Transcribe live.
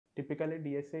Typically,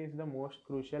 DSA is the most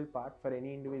crucial part for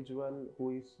any individual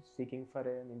who is seeking for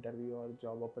an interview or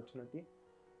job opportunity.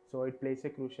 So it plays a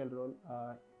crucial role.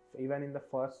 Even in the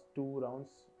first two rounds,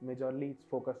 majorly it's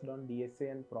focused on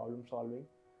DSA and problem solving.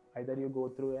 Either you go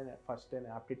through first an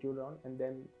aptitude round and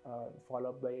then follow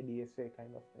up by a DSA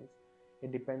kind of things.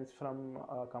 It depends from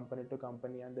company to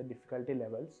company and the difficulty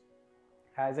levels.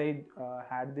 As I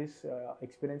had this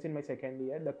experience in my second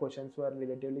year, the questions were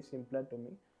relatively simpler to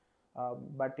me.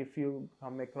 But if you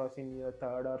come across in your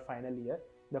third or final year,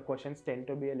 the questions tend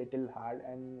to be a little hard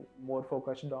and more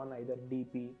focused on either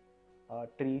DP,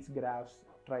 trees, graphs,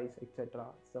 tries, etc.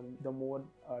 Some the more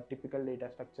typical data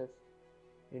structures,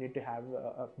 you need to have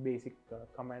a basic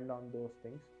command on those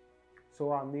things.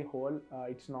 So on the whole,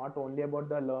 it's not only about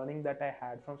the learning that I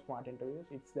had from smart interviews,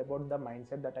 it's about the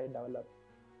mindset that I developed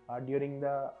during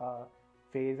the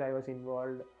phase I was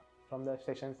involved, from the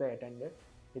sessions I attended.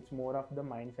 It's more of the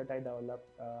mindset I developed.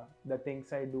 The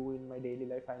things I do in my daily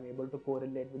life, I'm able to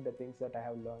correlate with the things that I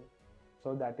have learned.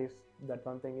 So that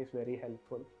one thing is very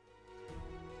helpful.